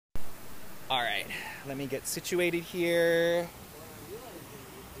All right, let me get situated here.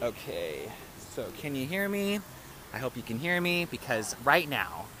 Okay, so can you hear me? I hope you can hear me because right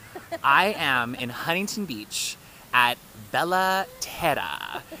now I am in Huntington Beach at Bella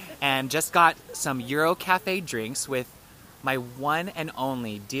Terra and just got some Euro Cafe drinks with my one and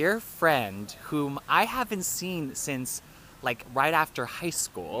only dear friend whom I haven't seen since like right after high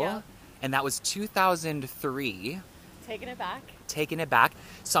school. Yeah. And that was 2003. Taking it back.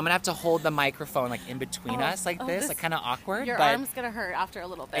 So I'm gonna have to hold the microphone like in between us like this, like kind of awkward. Your but arm's gonna hurt after a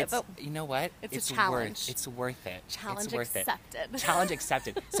little bit, it's, but you know what? it's a challenge. It's worth it. Challenge it's worth accepted. It. Challenge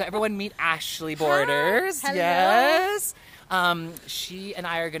accepted. So everyone meet Ashley Borders. Hello. Yes. She and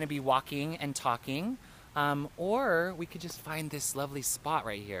I are gonna be walking and talking, or we could just find this lovely spot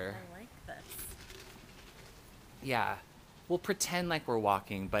right here. I like this. Yeah. We'll pretend like we're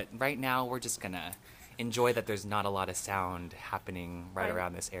walking, but right now we're just gonna enjoy that there's not a lot of sound happening right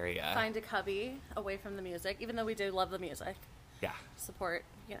around this area. Find a cubby away from the music, even though we do love the music. Yeah. Support,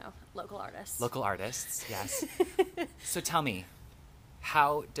 local artists. Local artists, yes. So tell me,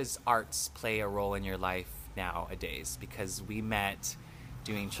 how does arts play a role in your life nowadays? Because we met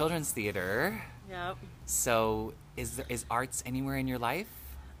doing children's theater. Yep. So is arts anywhere in your life?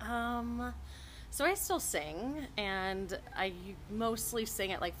 So I still sing, and I mostly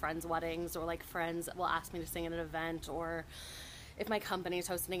sing at like friends' weddings, or like friends will ask me to sing at an event, or if my company's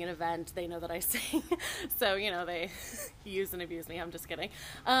hosting an event, they know that I sing. So, they use and abuse me. I'm just kidding.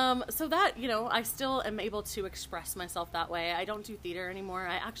 So that, I still am able to express myself that way. I don't do theater anymore.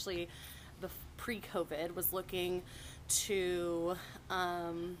 I actually, pre-COVID, was looking to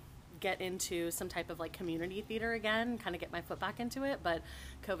get into some type of like community theater again, kind of get my foot back into it, but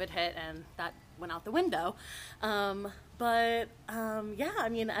COVID hit and that went out the window. As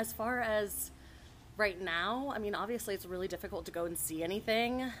far as right now, obviously it's really difficult to go and see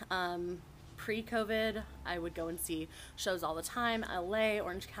anything. Pre-COVID, I would go and see shows all the time, LA,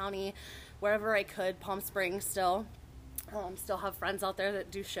 Orange County, wherever I could, Palm Springs still. Still have friends out there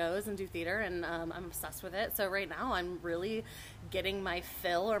that do shows and do theater, and I'm obsessed with it. So right now I'm really getting my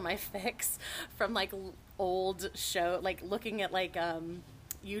fill or my fix from like old show, like looking at like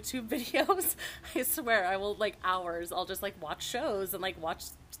YouTube videos. I swear I will like hours. I'll just like watch shows and like watch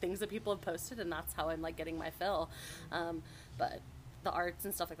things that people have posted, and that's how I'm like getting my fill. But the arts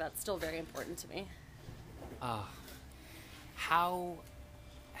and stuff like that's still very important to me. How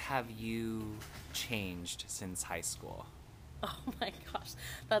have you changed since high school? Oh my gosh,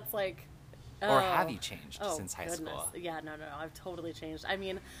 that's like. Or have you changed since high school? Yeah, no, I've totally changed.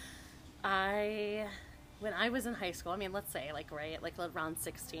 When I was in high school, let's say like around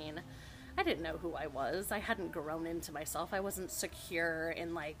 16, I didn't know who I was. I hadn't grown into myself. I wasn't secure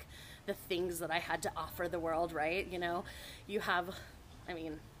in like the things that I had to offer the world, right? You have,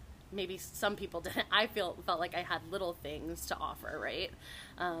 maybe some people didn't. I felt like I had little things to offer, right?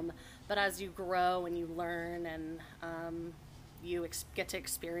 But as you grow and you learn and you get to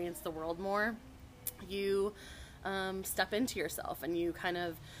experience the world more, you step into yourself and you kind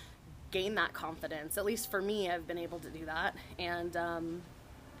of gain that confidence. At least for me, I've been able to do that. And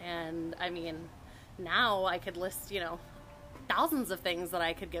now I could list, thousands of things that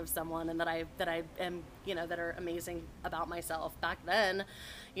I could give someone and that I am, that are amazing about myself. Back then,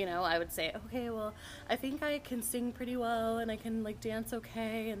 I would say, okay, well, I think I can sing pretty well and I can like dance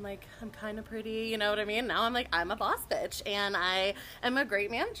okay and like I'm kind of pretty, you know what I mean? Now I'm like, I'm a boss bitch and I am a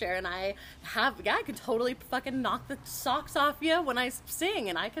great manager and I can totally fucking knock the socks off you when I sing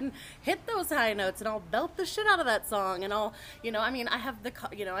and I can hit those high notes and I'll belt the shit out of that song and I'll, I have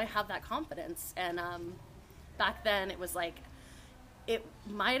I have that confidence. And back then it was like, it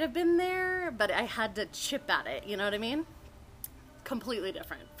might have been there, but I had to chip at it, you know what I mean? Completely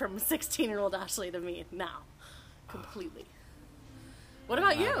different from 16-year-old Ashley to me now. Completely. What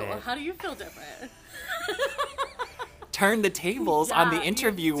about you? It. How do you feel different? Turn the tables on the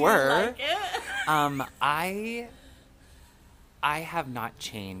interviewer. You do like it? I have not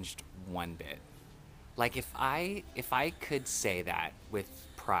changed one bit. Like if I could say that with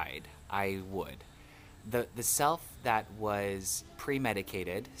pride, I would. The self that was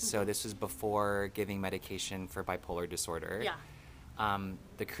pre-medicated, so this was before giving medication for bipolar disorder. Yeah.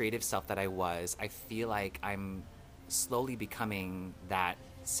 The creative self that I was, I feel like I'm slowly becoming that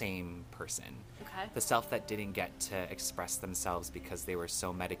same person. Okay. The self that didn't get to express themselves because they were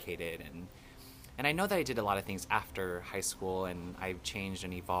so medicated. And I know that I did a lot of things after high school and I've changed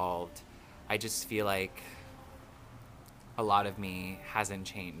and evolved. I just feel like a lot of me hasn't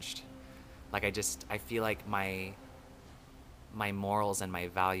changed. Like I feel like my morals and my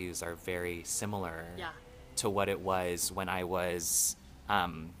values are very similar to what it was when I was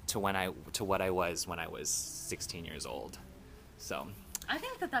to what I was when I was 16 years old. So I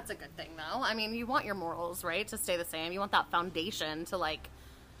think that that's a good thing, though. I mean, you want your morals, right, to stay the same. You want that foundation to, like,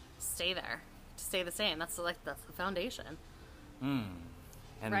 stay there, to stay the same. That's the foundation. and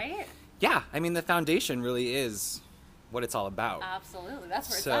Right? Yeah, I mean, the foundation really is what it's all about. Absolutely. That's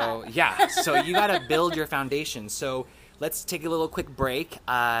where So, it's at. yeah, so you got to build your foundation. So let's take a little quick break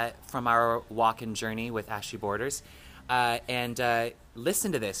from our walk-in journey with Ashley Borders and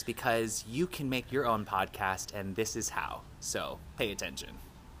listen to this, because you can make your own podcast, and this is how. So pay attention.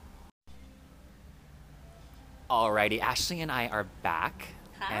 Alrighty, Ashley and I are back.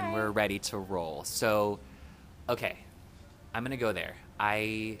 Hi. And we're ready to roll. So, okay, I'm going to go there.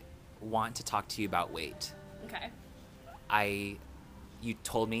 I want to talk to you about weight. Okay. You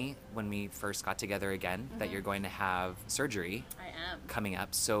told me when we first got together again that you're going to have surgery I am. coming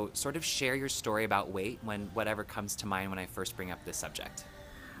up. So sort of share your story about weight, whatever comes to mind when I first bring up this subject.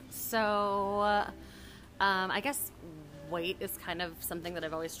 So, I guess weight is kind of something that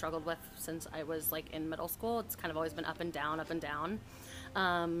I've always struggled with since I was, like, in middle school. It's kind of always been up and down, up and down.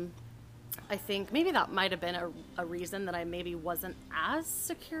 I think maybe that might have been a reason that I maybe wasn't as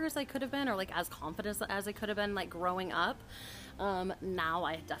secure as I could have been, or, like, as confident as I could have been, like, growing up. Now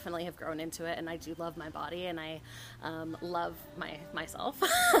I definitely have grown into it, and I do love my body, and I love myself.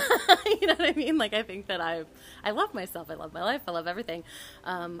 You know what I mean? Like, I think that I love myself. I love my life. I love everything.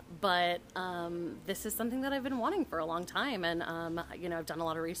 But this is something that I've been wanting for a long time, and you know, I've done a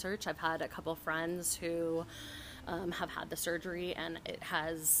lot of research. I've had a couple friends who have had the surgery, and it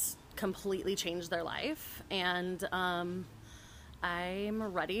has completely changed their life, and I'm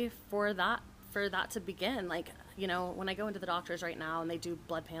ready for that to begin. Like, you know, when I go into the doctors right now and they do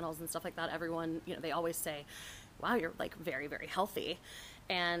blood panels and stuff like that, everyone, you know, they always say, wow, you're, like, very, very healthy.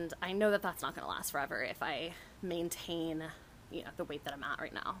 And I know that that's not going to last forever if I maintain, you know, the weight that I'm at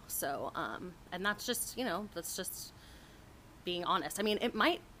right now. So, and that's just, you know, that's just being honest. I mean,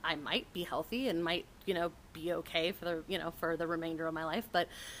 I might be healthy and might, you know, be okay for the remainder of my life, but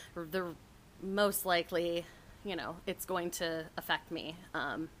the most likely, you know, it's going to affect me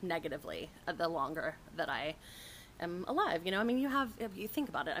negatively the longer that I am alive. You know, I mean, you think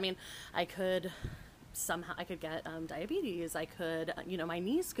about it. I mean, I could get diabetes. I could, you know, my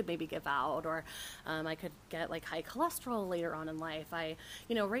knees could maybe give out, or I could get, like, high cholesterol later on in life.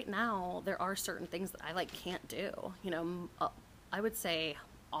 You know, right now there are certain things that I, like, can't do. You know, I would say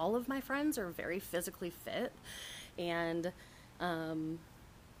all of my friends are very physically fit, and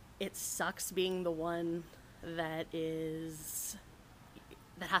it sucks being the one that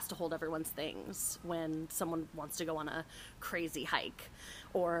has to hold everyone's things when someone wants to go on a crazy hike,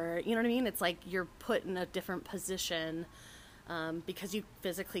 or, you know what I mean? It's like you're put in a different position because you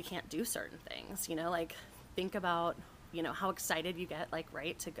physically can't do certain things, you know, like, think about, you know, how excited you get, like,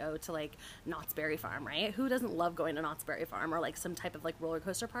 right, to go to, like, Knott's Berry Farm, right? Who doesn't love going to Knott's Berry Farm, or, like, some type of, like, roller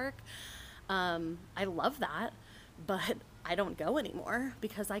coaster park? I love that, but I don't go anymore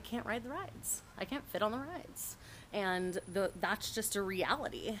because I can't ride the rides. I can't fit on the rides. And that's just a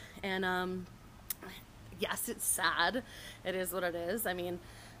reality. And yes, it's sad. It is what it is. I mean,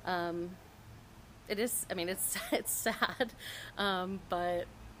 it is. I mean, it's sad, but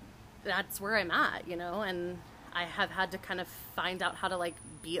that's where I'm at, you know. And I have had to kind of find out how to, like,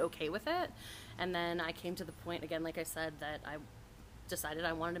 be okay with it. And then I came to the point again, like I said, that I decided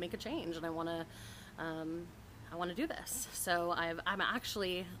I wanted to make a change, and I want to do this. So I'm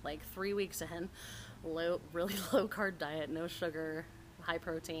actually, like, 3 weeks in, really low carb diet, no sugar, high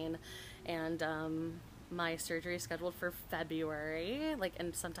protein, and my surgery is scheduled for February,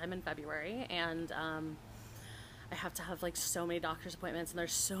 and sometime in February, and I have to have, like, so many doctor's appointments, and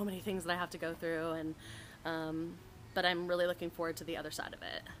there's so many things that I have to go through, and but I'm really looking forward to the other side of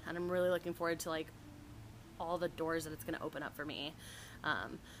it, and I'm really looking forward to, like, all the doors that it's going to open up for me,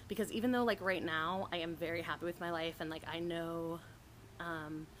 because even though, like, right now I am very happy with my life, and, like, I know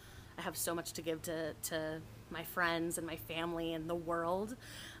I have so much to give to my friends and my family and the world,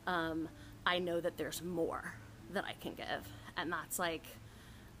 I know that there's more that I can give, and that's, like,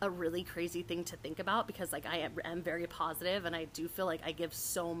 a really crazy thing to think about, because, like, I am very positive, and I do feel like I give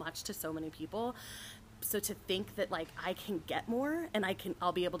so much to so many people. So to think that, like, I can get more and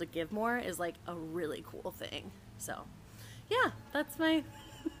I'll be able to give more is, like, a really cool thing. So yeah, that's my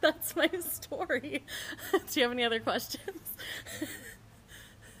story. Do you have any other questions?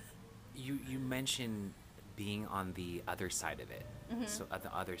 You mentioned being on the other side of it. Mm-hmm. So at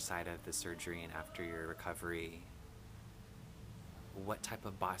the other side of the surgery and after your recovery, what type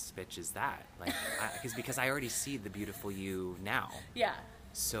of boss bitch is that? Like, because I already see the beautiful you now. Yeah.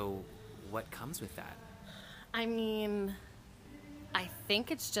 So what comes with that? I mean, I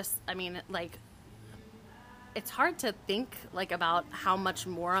think it's just, I mean, like, it's hard to think like about how much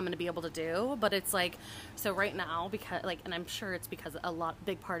more I'm going to be able to do, but it's like, so right now, because like, and I'm sure it's because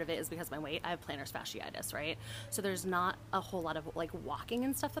big part of it is because of my weight. I have plantar fasciitis, right? So there's not a whole lot of like walking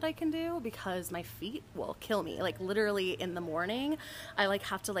and stuff that I can do because my feet will kill me. Like literally in the morning, I like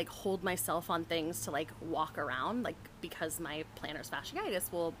have to like hold myself on things to like walk around, like because my plantar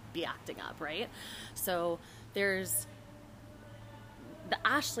fasciitis will be acting up, right? So there's the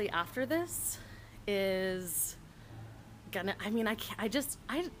Ashley after this is gonna, I mean,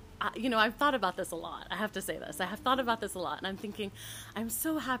 you know, I've thought about this a lot. I have to say this. I have thought about this a lot, and I'm thinking, I'm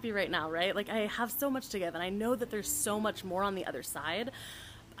so happy right now, right? Like, I have so much to give, and I know that there's so much more on the other side.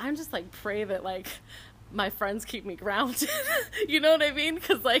 I'm just, like, pray that, like, my friends keep me grounded. You know what I mean?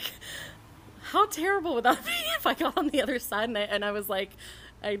 Because, like, how terrible would that be if I got on the other side and I was, like,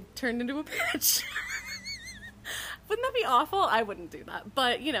 I turned into a bitch? Wouldn't that be awful? I wouldn't do that.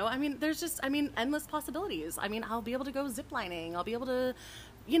 But, you know, I mean, there's just, I mean, endless possibilities. I mean, I'll be able to go ziplining. I'll be able to,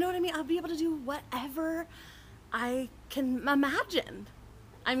 you know what I mean? I'll be able to do whatever I can imagine.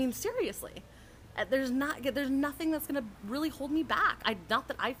 I mean, seriously. There's nothing that's going to really hold me back. Not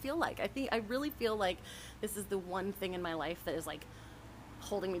that I feel like. I really feel like this is the one thing in my life that is, like,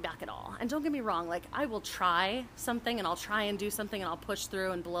 holding me back at all. And don't get me wrong, like, I will try something and I'll try and do something and I'll push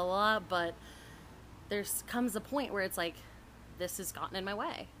through and blah, blah, blah, but comes a point where it's like, this has gotten in my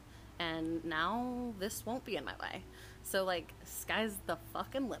way, and now this won't be in my way. So, like, sky's the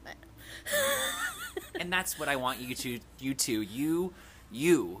fucking limit. And that's what I want you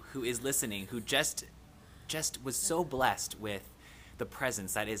who is listening, who just was so blessed with the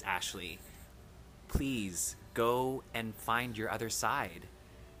presence that is Ashley. Please go and find your other side.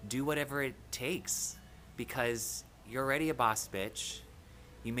 Do whatever it takes, because you're already a boss bitch.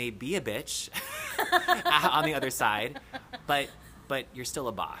 You may be a bitch on the other side, but you're still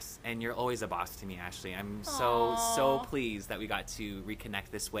a boss, and you're always a boss to me, Ashley. I'm so pleased that we got to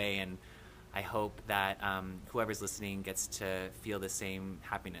reconnect this way, and I hope that whoever's listening gets to feel the same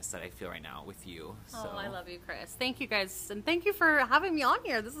happiness that I feel right now with you. So. Oh, I love you, Chris. Thank you guys, and thank you for having me on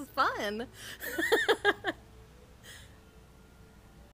here. This is fun.